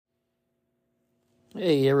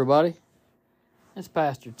Hey everybody, it's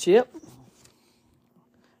Pastor Chip.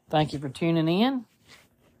 Thank you for tuning in.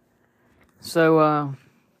 So,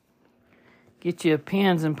 get your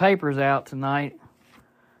pens and papers out tonight.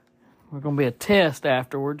 We're going to be a test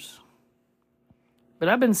afterwards. But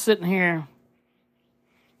I've been sitting here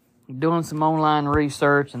doing some online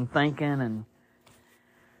research and thinking and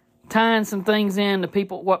tying some things in to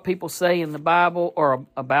what people say in the Bible or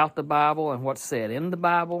about the Bible and what's said in the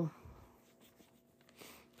Bible.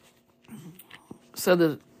 So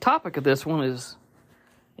the topic of this one is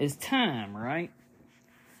time, right?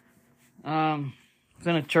 I was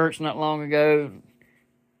in a church not long ago.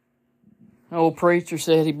 An old preacher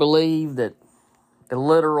said he believed that the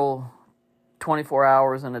literal 24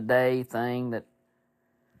 hours in a day thing that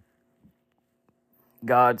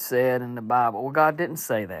God said in the Bible. Well, God didn't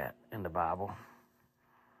say that in the Bible.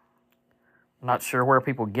 I'm not sure where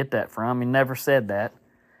people get that from. He never said that.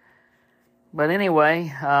 But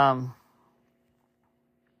anyway,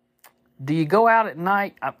 do you go out at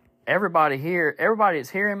night? Everybody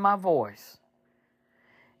that's hearing my voice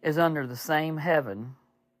is under the same heaven,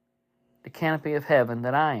 the canopy of heaven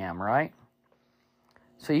that I am, right?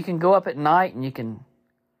 So you can go up at night and you can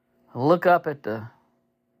look up at the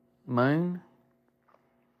moon.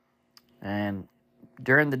 And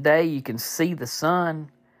during the day you can see the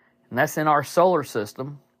sun, and that's in our solar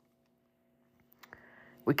system.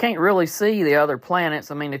 We can't really see the other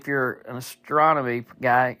planets. I mean, if you're an astronomy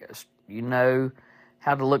guy, you know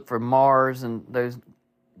how to look for Mars and those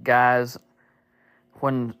guys.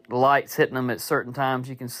 When the light's hitting them at certain times,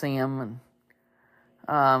 you can see them,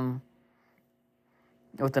 and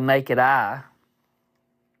with the naked eye.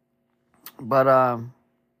 But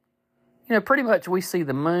pretty much we see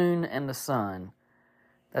the moon and the sun.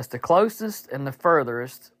 That's the closest and the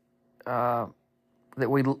furthest that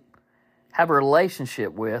we have a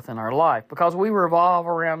relationship with in our life, because we revolve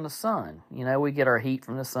around the sun. We get our heat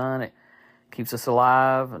from the sun. It keeps us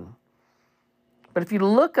alive. But if you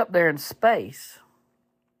look up there in space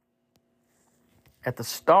at the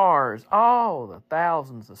stars, all the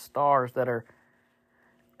thousands of stars that are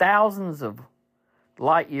thousands of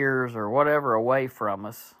light years or whatever away from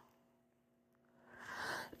us,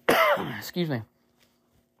 excuse me,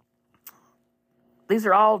 these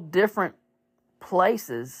are all different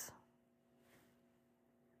places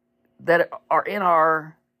that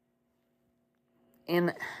are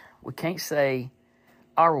we can't say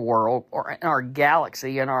our world or in our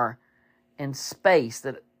galaxy, in space,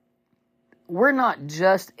 that we're not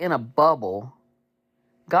just in a bubble.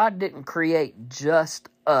 God didn't create just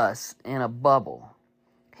us in a bubble.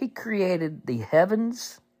 He created the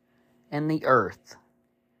heavens and the earth.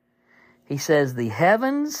 He says the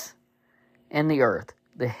heavens and the earth.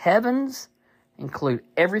 The heavens include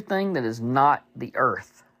everything that is not the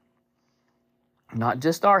earth. Not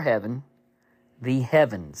just our heaven, the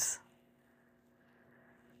heavens.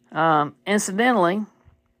 Incidentally,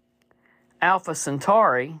 Alpha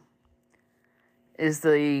Centauri is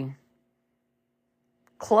the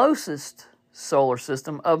closest solar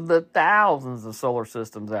system of the thousands of solar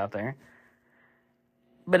systems out there,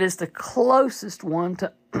 but it's the closest one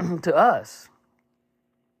to us.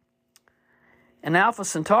 And Alpha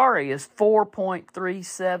Centauri is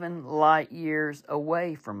 4.37 light years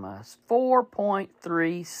away from us.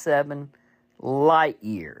 4.37 light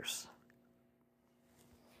years.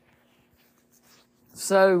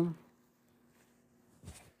 So,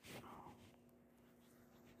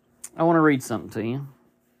 I want to read something to you.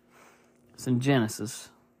 It's in Genesis.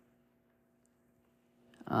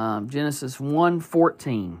 Genesis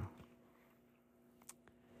 1:14.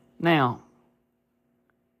 Now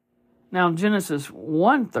in Genesis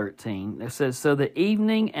 1:13, it says, so the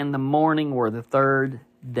evening and the morning were the third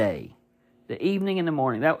day. The evening and the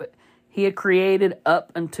morning. He had created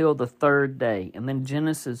up until the third day. And then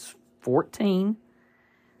Genesis 14,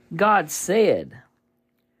 God said,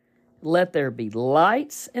 let there be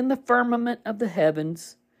lights in the firmament of the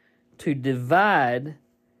heavens to divide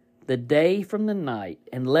the day from the night,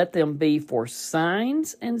 and let them be for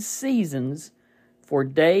signs and seasons, for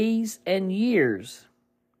days and years.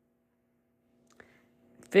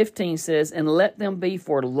 15 says, and let them be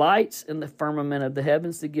for lights in the firmament of the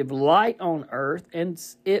heavens to give light on earth, and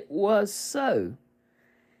it was so.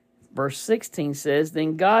 Verse 16 says,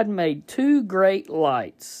 then God made two great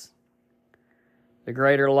lights, the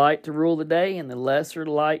greater light to rule the day and the lesser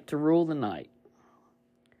light to rule the night.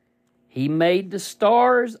 He made the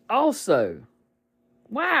stars also.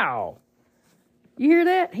 Wow! You hear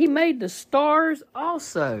that? He made the stars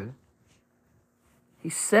also. He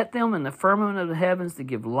set them in the firmament of the heavens to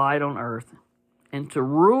give light on earth, and to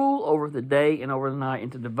rule over the day and over the night,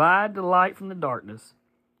 and to divide the light from the darkness.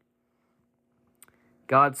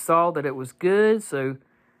 God saw that it was good, so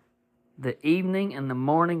the evening and the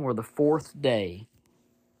morning were the fourth day.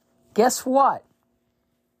 Guess what?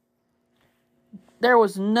 There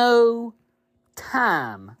was no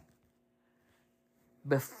time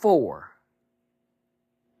before.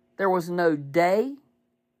 There was no day.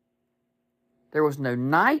 There was no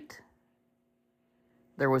night.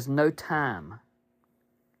 There was no time.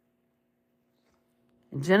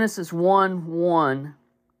 In Genesis 1:1,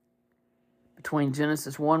 between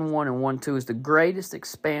Genesis 1:1 and 1:2 is the greatest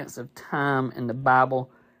expanse of time in the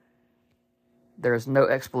Bible. There is no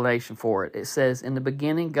explanation for it. It says, in the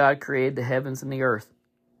beginning, God created the heavens and the earth.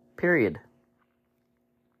 Period.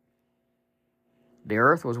 The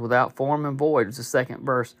earth was without form and void. It's the second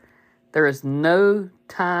verse. There is no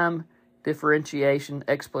time differentiation,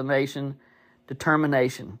 explanation,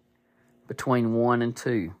 determination between 1 and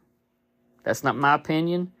 2. That's not my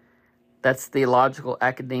opinion. That's theological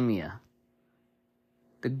academia.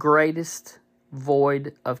 The greatest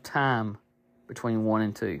void of time between 1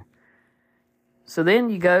 and 2. So then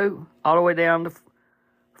you go all the way down to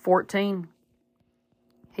 14.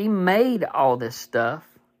 He made all this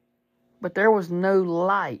stuff, but there was no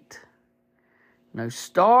light, no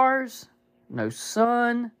stars, no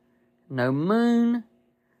sun, no moon,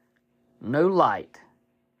 no light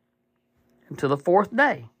until the fourth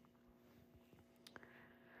day.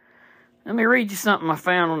 Let me read you something I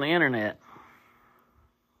found on the internet.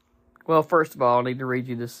 Well, first of all, I need to read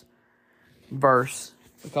you this verse,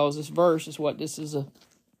 because this verse is what this is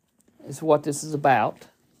about.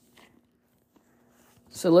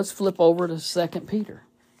 So let's flip over to 2 Peter.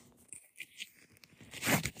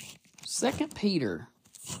 2 Peter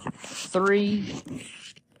 3,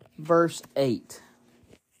 verse 8.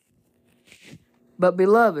 But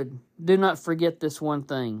beloved, do not forget this one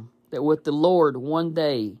thing, that with the Lord 1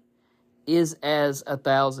 day is as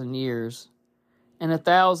 1,000 years, and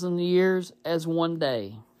 1,000 years as 1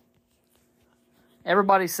 day.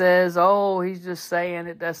 Everybody says, oh, he's just saying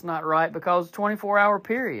it. That's not right, because it's a 24-hour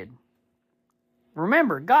period.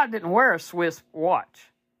 Remember, God didn't wear a Swiss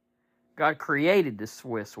watch. God created the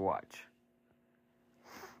Swiss watch.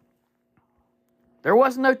 There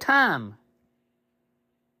was no time.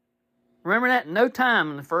 Remember that? No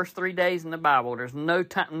time in the first 3 days in the Bible. There's no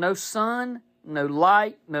time, no sun, no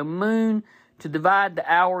light, no moon to divide the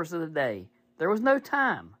hours of the day. There was no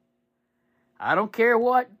time. I don't care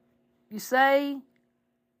what you say.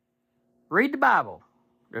 Read the Bible.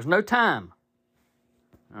 There's no time.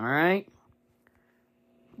 All right?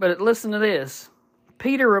 But listen to this.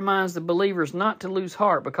 Peter reminds the believers not to lose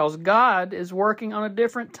heart, because God is working on a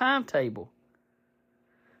different timetable.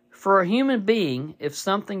 For a human being, if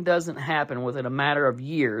something doesn't happen within a matter of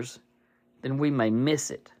years, then we may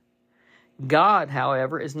miss it. God,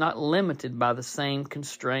 however, is not limited by the same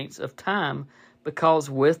constraints of time, because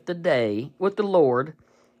with the Lord,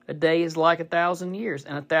 a day is like 1,000 years,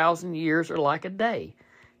 and 1,000 years are like a day.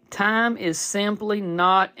 Time is simply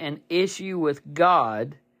not an issue with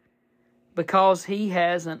God, because He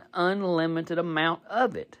has an unlimited amount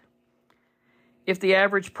of it. If the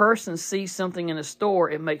average person sees something in a store,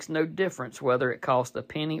 it makes no difference whether it costs a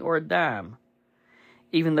penny or a dime,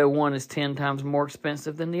 even though one is 10 times more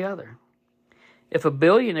expensive than the other. If a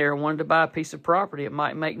billionaire wanted to buy a piece of property, it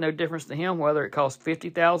might make no difference to him whether it costs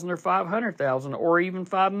 $50,000 or $500,000 or even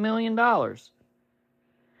 $5 million.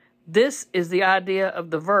 This is the idea of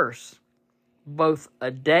the verse. Both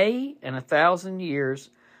a day and 1,000 years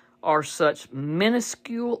are such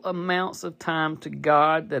minuscule amounts of time to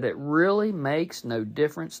God that it really makes no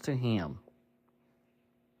difference to Him.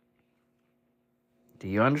 Do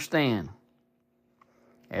you understand?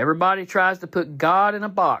 Everybody tries to put God in a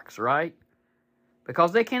box, right?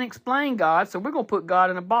 Because they can't explain God, so we're going to put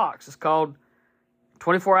God in a box. It's called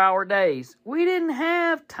 24-hour days. We didn't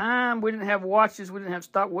have time. We didn't have watches. We didn't have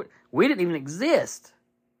stock. We didn't even exist.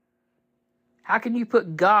 How can you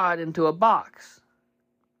put God into a box?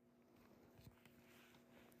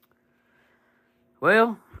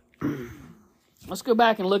 Well, let's go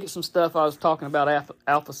back and look at some stuff I was talking about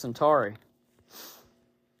Alpha Centauri.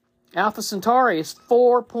 Alpha Centauri is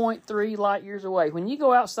 4.3 light years away. When you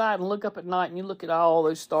go outside and look up at night and you look at all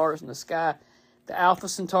those stars in the sky, the Alpha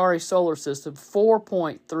Centauri solar system,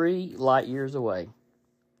 4.3 light years away.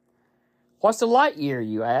 What's a light year,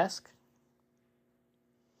 you ask?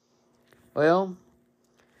 Well,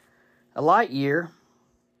 a light year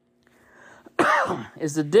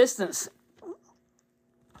is the distance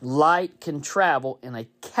light can travel in a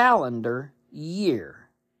calendar year.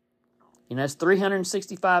 And that's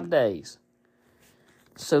 365 days.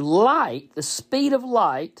 So light, the speed of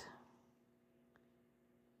light,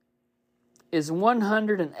 is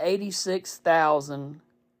 186,000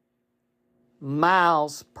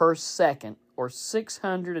 miles per second, or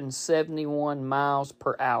 671 miles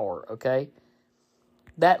per hour, okay?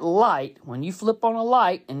 That light, when you flip on a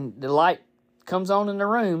light and the light comes on in the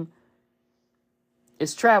room,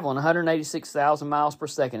 it's traveling 186,000 miles per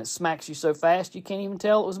second. It smacks you so fast you can't even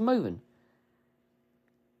tell it was moving.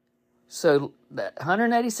 So that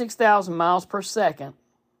 186,000 miles per second,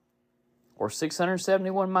 or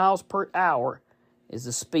 671 miles per hour, is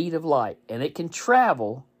the speed of light. And it can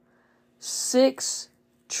travel 6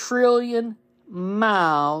 trillion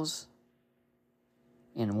miles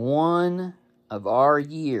in one of our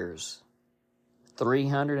years,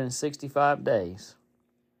 365 days.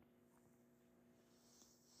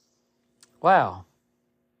 Wow.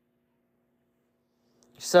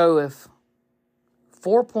 So if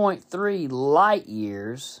 4.3 light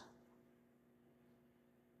years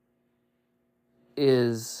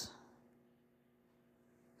is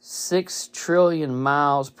 6 trillion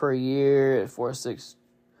miles per year,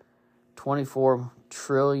 24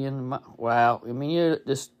 trillion. Wow. I mean,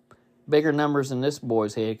 just bigger numbers than this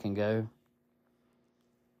boy's head can go.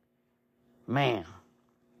 Man.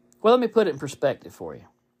 Well, let me put it in perspective for you.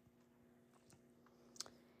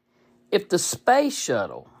 If the space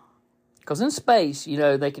shuttle, because in space,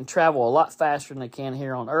 they can travel a lot faster than they can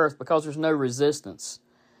here on Earth because there's no resistance.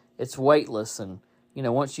 It's weightless, and,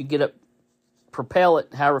 once you get up, propel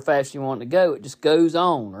it however fast you want it to go, it just goes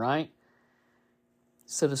on, right?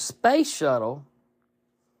 So the space shuttle,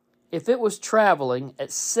 if it was traveling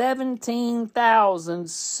at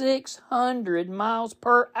 17,600 miles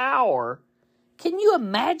per hour, can you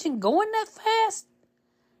imagine going that fast?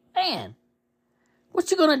 Man, what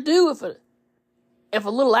you going to do if a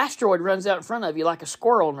little asteroid runs out in front of you like a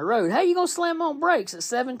squirrel on the road? How you going to slam on brakes at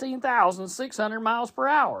 17,600 miles per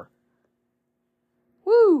hour?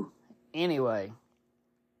 Woo! Anyway,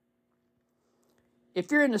 if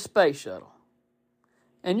you're in the space shuttle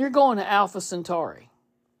and you're going to Alpha Centauri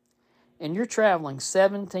and you're traveling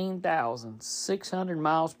 17,600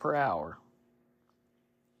 miles per hour,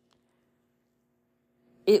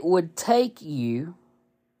 it would take you,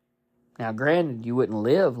 now granted you wouldn't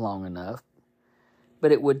live long enough,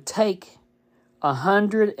 but it would take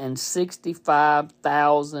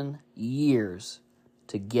 165,000 years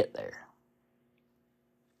to get there.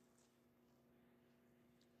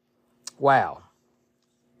 Wow.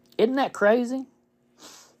 Isn't that crazy?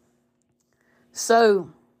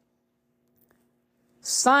 So,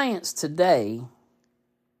 science today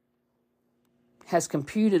has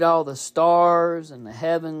computed all the stars and the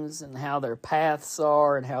heavens and how their paths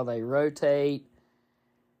are and how they rotate.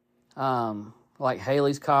 Like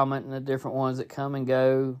Halley's Comet and the different ones that come and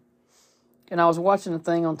go. And I was watching a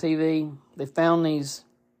thing on TV. They found these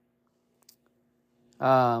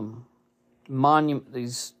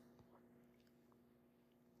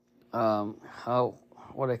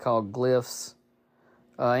what are they called? Glyphs.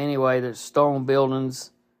 Anyway, there's stone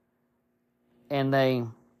buildings, and they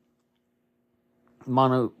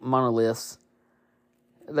monoliths.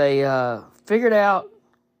 They figured out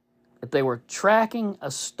that they were tracking a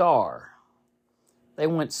star. They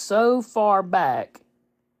went so far back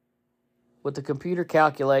with the computer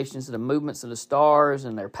calculations of the movements of the stars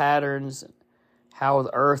and their patterns, and how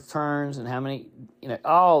the Earth turns, and how many,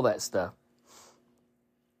 all that stuff.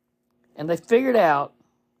 And they figured out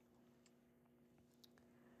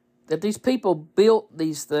that these people built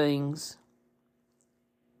these things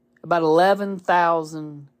about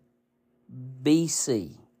 11,000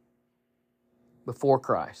 BC, before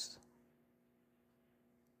Christ.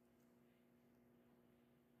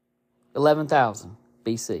 11,000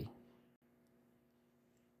 BC.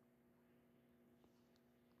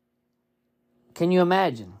 Can you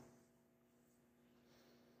imagine?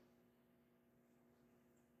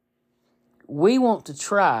 We want to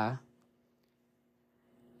try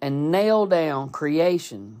and nail down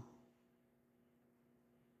creation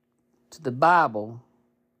to the Bible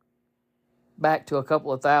back to a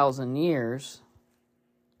couple of thousand years.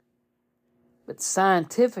 But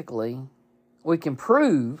scientifically, we can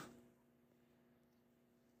prove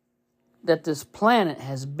that this planet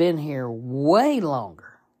has been here way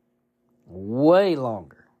longer. Way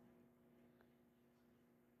longer.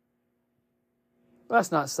 But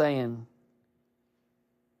that's not saying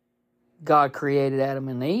God created Adam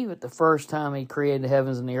and Eve at the first time He created the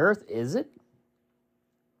heavens and the earth, is it?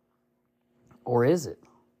 Or is it?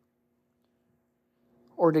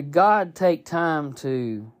 Or did God take time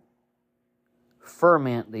to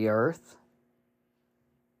ferment the earth,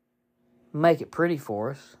 make it pretty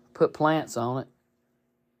for us, put plants on it,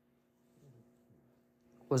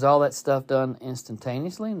 Was all that stuff done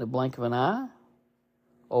instantaneously in the blink of an eye?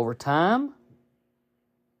 Over time?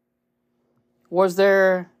 Was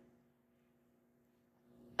there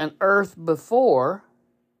an earth before?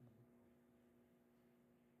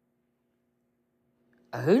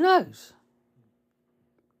 Who knows?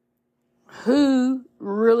 Who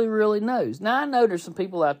really, really knows? Now, I know there's some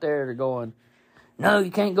people out there that are going, no,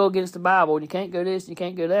 you can't go against the Bible, and you can't go this, and you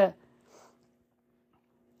can't go that.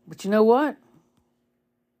 But you know what?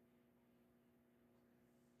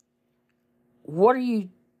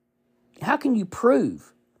 How can you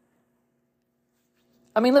prove?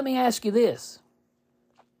 I mean, let me ask you this.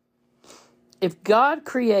 If God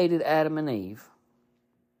created Adam and Eve,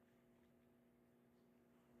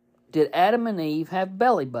 did Adam and Eve have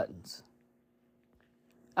belly buttons?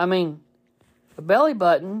 I mean, a belly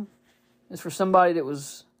button is for somebody that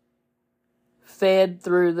was fed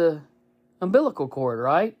through the umbilical cord,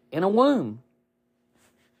 right? In a womb.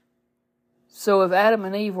 So if Adam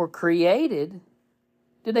and Eve were created,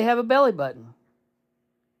 did they have a belly button?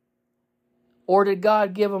 Or did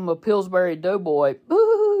God give them a Pillsbury Doughboy,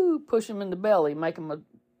 push them in the belly, make them a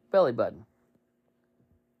belly button?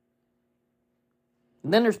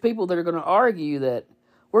 And then there's people that are going to argue that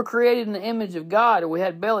we're created in the image of God,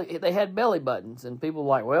 and they had belly buttons. And people are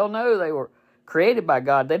like, well, no, they were created by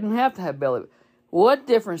God. They didn't have to have belly buttons. What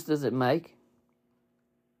difference does it make?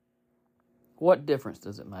 What difference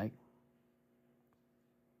does it make?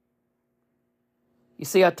 You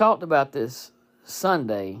see, I talked about this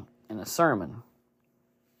Sunday in a sermon.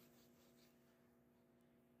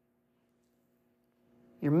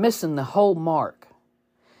 You're missing the whole mark.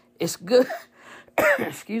 It's good,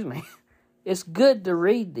 excuse me, it's good to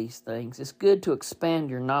read these things. It's good to expand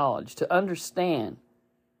your knowledge, to understand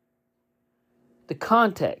the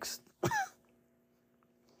context,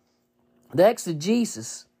 the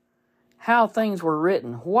exegesis, how things were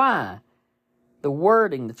written, why, the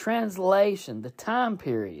wording, the translation, the time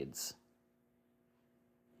periods.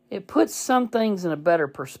 It puts some things in a better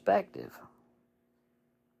perspective.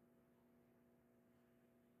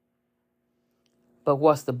 But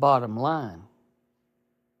what's the bottom line?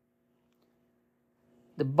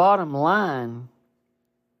 The bottom line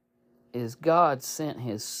is God sent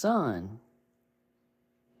His Son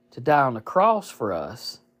to die on the cross for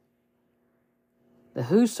us, that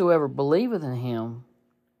whosoever believeth in Him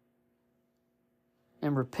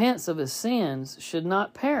and repents of his sins should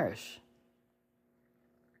not perish.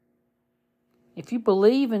 If you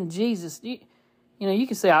believe in Jesus, you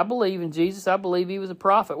can say, I believe in Jesus, I believe He was a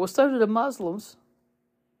prophet. Well, so do the Muslims.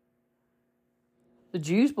 The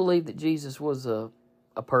Jews believed that Jesus was a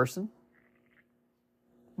person.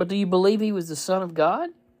 But do you believe He was the Son of God?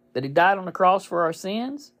 That He died on the cross for our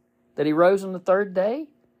sins? That He rose on the third day?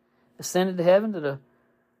 Ascended to heaven to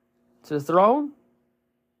the throne?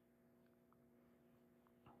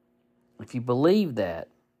 If you believe that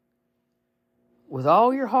with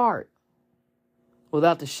all your heart,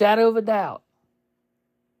 without the shadow of a doubt,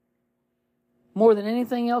 more than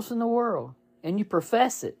anything else in the world, and you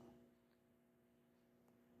profess it,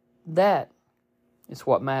 that is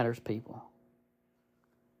what matters, people.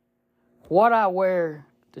 What I wear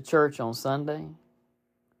to church on Sunday,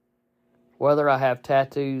 whether I have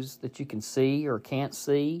tattoos that you can see or can't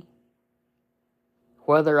see,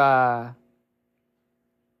 whether I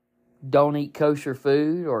don't eat kosher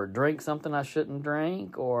food or drink something I shouldn't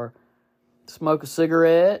drink or smoke a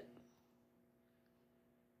cigarette,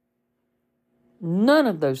 none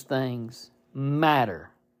of those things matter.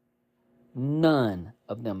 None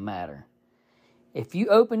of them matter. If you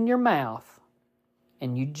open your mouth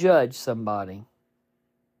and you judge somebody,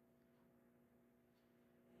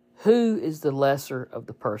 who is the lesser of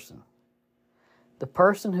the person? The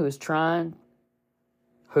person who is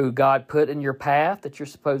who God put in your path that you're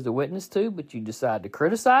supposed to witness to, but you decide to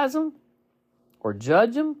criticize them or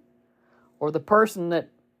judge them, or the person that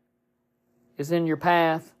is in your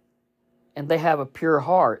path and they have a pure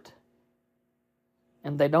heart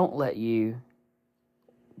and they don't let you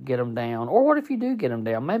get them down. Or what if you do get them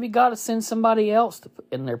down? Maybe God will send somebody else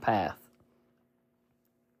in their path.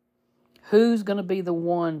 Who's going to be the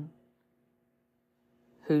one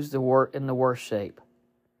who's in the worst shape?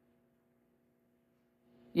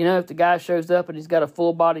 You know, if the guy shows up and he's got a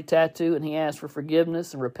full body tattoo and he asks for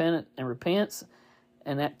forgiveness and repents,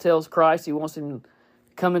 and that tells Christ He wants him to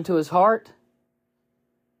come into his heart,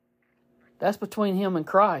 that's between him and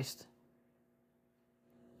Christ.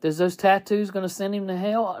 Is those tattoos going to send him to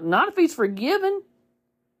hell? Not if he's forgiven.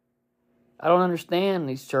 I don't understand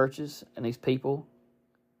these churches and these people.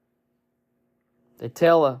 They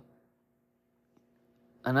tell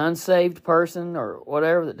an unsaved person or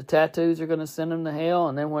whatever, that the tattoos are going to send them to hell.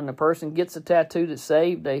 And then when the person gets a tattoo that's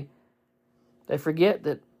saved, they forget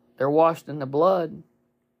that they're washed in the blood.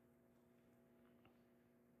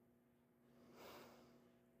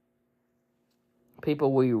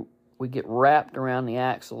 People, we get wrapped around the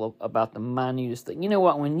axle about the minutest thing. You know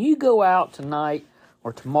what? When you go out tonight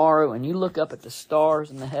or tomorrow and you look up at the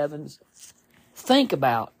stars in the heavens, think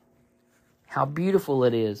about how beautiful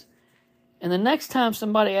it is. And the next time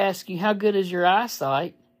somebody asks you, how good is your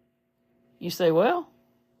eyesight? You say, well,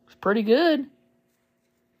 it's pretty good.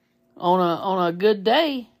 On a good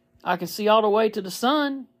day, I can see all the way to the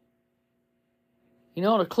sun. You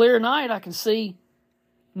know, on a clear night, I can see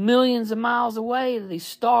millions of miles away to these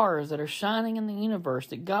stars that are shining in the universe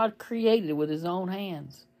that God created with His own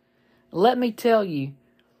hands. Let me tell you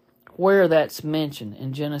where that's mentioned.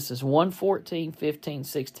 In Genesis 1:14, 15,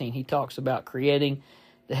 16, He talks about creating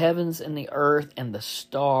the heavens and the earth and the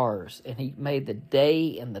stars, and He made the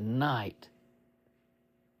day and the night.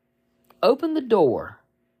 Open the door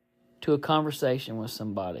to a conversation with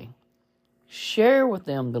somebody. Share with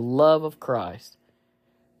them the love of Christ.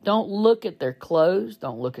 Don't look at their clothes.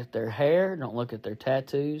 Don't look at their hair. Don't look at their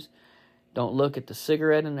tattoos. Don't look at the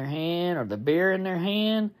cigarette in their hand or the beer in their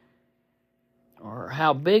hand or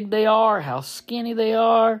how big they are, how skinny they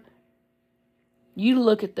are. You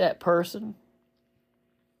look at that person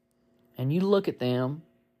and you look at them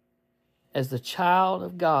as the child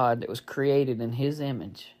of God that was created in His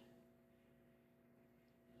image.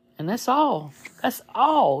 And that's all. That's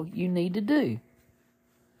all you need to do.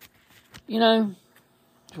 You know,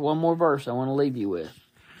 there's one more verse I want to leave you with.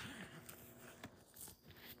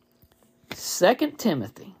 2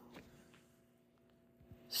 Timothy,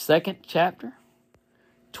 2nd chapter,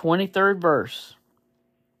 23rd verse.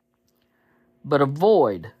 But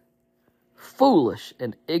avoid foolish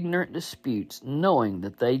and ignorant disputes, knowing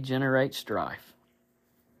that they generate strife.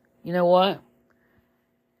 You know what?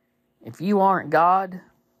 If you aren't God,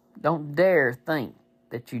 don't dare think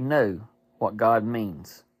that you know what God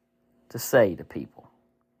means to say to people.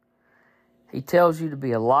 He tells you to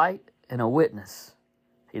be a light and a witness.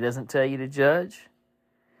 He doesn't tell you to judge.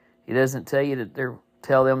 He doesn't tell you to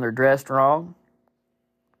tell them they're dressed wrong.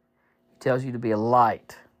 He tells you to be a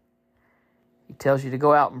light. He tells you to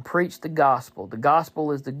go out and preach the gospel. The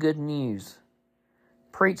gospel is the good news.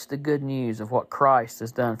 Preach the good news of what Christ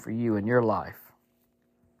has done for you in your life.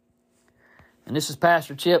 And this is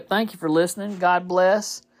Pastor Chip. Thank you for listening. God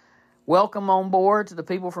bless. Welcome on board to the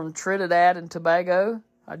people from Trinidad and Tobago.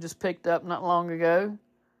 I just picked up not long ago.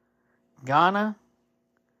 Ghana.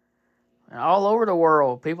 And all over the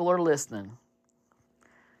world, people are listening.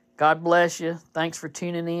 God bless you. Thanks for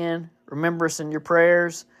tuning in. Remember us in your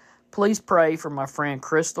prayers. Please pray for my friend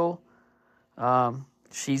Crystal.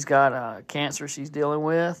 She's got cancer she's dealing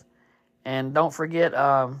with. And don't forget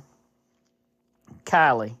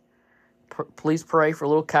Kylie. Please pray for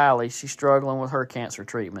little Kylie. She's struggling with her cancer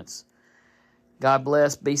treatments. God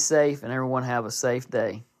bless. Be safe, and everyone have a safe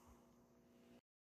day.